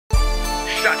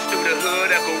Shots through the hood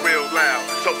echo real loud.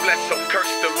 So bless, so curse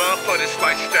the love for this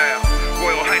lifestyle.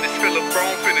 Royal Highness Philla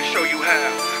Brougham finna show you how.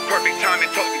 Perfect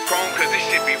timing, toting chrome, cause this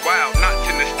shit be wild. Knots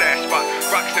in the stash spot,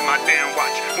 rocks in my damn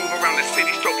watch. Move around the city,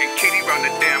 stroking kitty round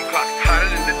the damn clock. Hotter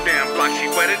than the damn block, she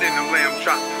wetter than the lamb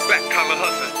drop. Black collar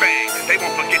hustlers bang, they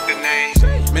won't forget the name.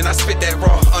 Man, I spit that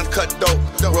raw, uncut dope.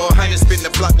 Royal Highness spin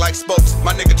the block like spokes.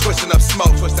 My nigga twisting up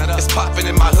smoke. It's popping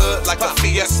in my hood like a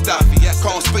fiesta.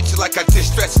 Chrome switches like I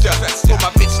just stretched up. Pull my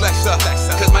bitch legs up,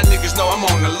 cause my niggas know I'm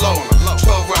on the low.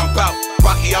 12 round bout,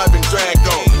 Rocky Ivan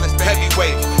Drago.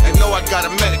 Heavyweight, and know I got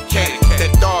a Medicaid. That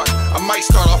dark, I might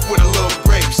start off with a little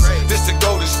grapes. This the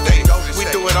Golden State, we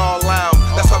do it all loud.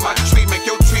 That's why my tree make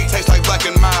your tree taste like black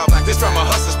and mild. This from a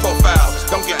hustler's profile.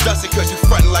 Don't get dusty cause you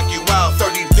frontin' like you wild.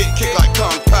 30 dick kick like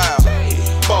Compilation.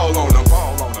 Ball on them,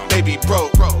 they be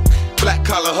broke. Black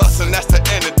collar hustling, that's the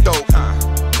antidote.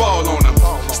 Ball on them,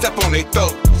 step on they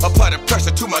throat. Apply the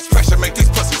pressure, too much pressure, make these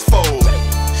pussies fold.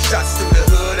 Shots through the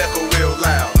hood echo real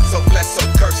loud. So bless, so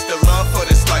curse the love for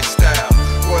this lifestyle.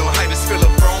 Royal Highness Philla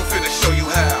Brougham finna show you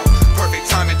how. Perfect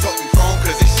timing, toting chrome,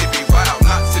 cause this shit be wild.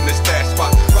 Knots in the stash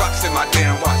spot, rocks in my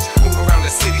damn watch. Move around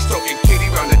the city, stroking kitty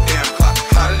round the damn clock.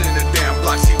 Hotter than the damn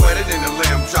block, she wetter than the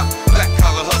lamb drop. Black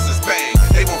collar hustlers bang,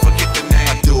 they won't forget the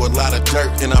name. I do a lot of dirt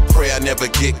and I pray I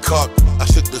never get caught. I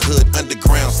shook the hood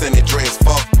underground, San Andreas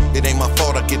fault. It ain't my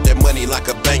fault, I get that money like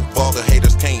a bank vault. The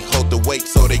haters can't hold the weight,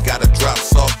 so they gotta drop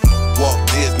soft. Walt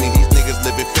Disney, these niggas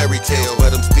living fairy tale,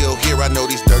 but I'm still here, I know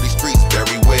these dirty streets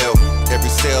very well. Every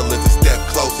sale is a step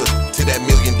closer to that $1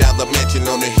 million mansion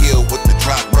on the hill with the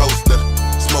drop roaster.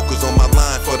 Smokers on my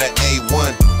line for that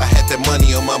A1. I had that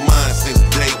money on my mind since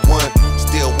day one.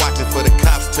 Still watching for the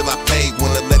cops till I paid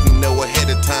one to let me know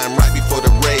ahead of time, right before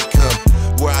the raid come.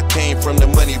 Where I came from, the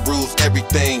money rules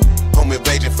everything. Home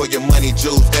invasion for your money,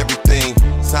 jewels, everything.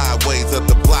 Sideways up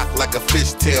the block like a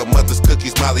fishtail. Mother's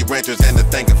cookies, Molly Ranchers, and a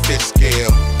thing of fish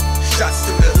scale. Shots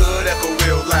through the hood echo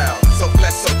real loud. So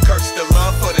bless, so curse the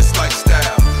love for this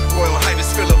lifestyle. Royal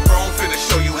Highness Philla Brougham finna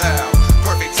show you how.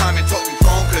 Perfect timing, toting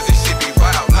chrome, cause this shit be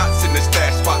wild. Knots in the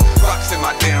stash spot, rocks in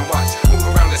my damn watch. Move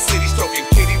around the city, stroking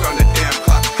kitty round the damn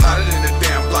clock. Hotter than the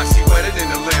damn block, she wetter than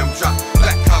the lamb drop.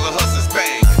 Black collar hustlers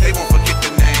bang, they won't forget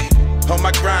the name. On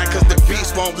my grind, cause the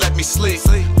beats won't let me sleep.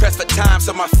 Press for time,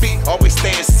 so my feet always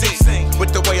stay in sync.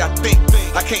 With the way I think,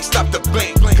 I can't stop the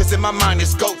blink. Cause in my mind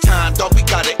it's go time, dog, we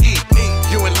gotta eat.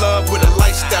 You in love with a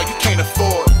lifestyle you can't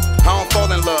afford. I don't fall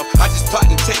in love, I just plot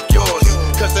and take yours.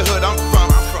 Cause the hood I'm from,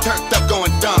 turned up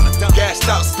going dumb. Gassed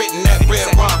out, spitting that red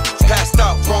rum. Passed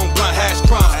out, grown blunt, hash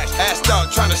crumbs. Assed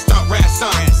out, trying to stunt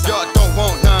ransom. Y'all don't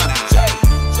want none.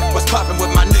 What's poppin'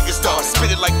 with my niggas, dog?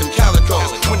 Spit it like them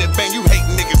calicos. When it bang, you hate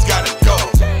niggas gotta go.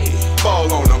 Ball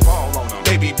on them,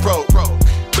 they be broke.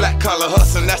 Black collar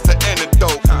hustling, that's the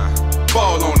antidote.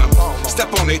 Ball on them, step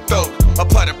on they throat.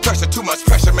 Apply the pressure, too much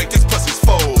pressure, make these pussies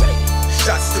fold.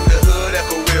 Shots through the hood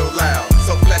echo real loud.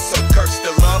 So bless, so curse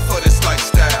the love for this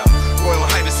lifestyle. Royal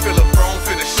Highness Philla Brougham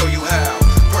finna show you how.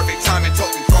 Perfect timing,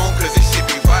 toting chrome, cause this shit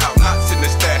be wild. Knots in the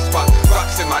stash spot,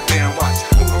 rocks in my damn watch.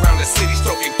 Move around the city,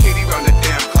 stroking kitty round the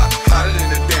damn clock. Hotter than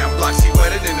the damn block, she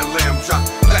wetter than the lamb drop.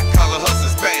 Black collar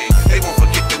hustlers bang, they won't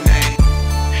forget the name.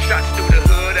 Shots through the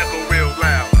hood echo real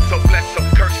loud. So bless, so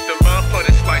curse the love for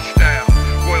this lifestyle.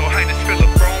 Royal Highness Philla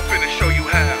Brougham finna show you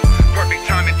how. Perfect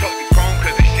timing, toting chrome,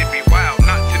 cause this shit be wild.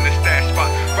 Knots in the stash spot,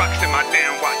 rocks in my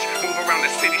damn watch. Move around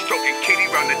the city, stroking kitty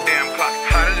round the damn clock.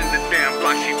 Hotter than the damn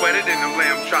block, she wetter than the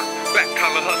lamb drop. Black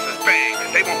collar hustlers bang,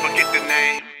 they won't forget the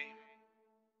name.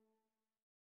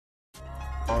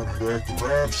 I'm at the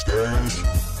rap stash.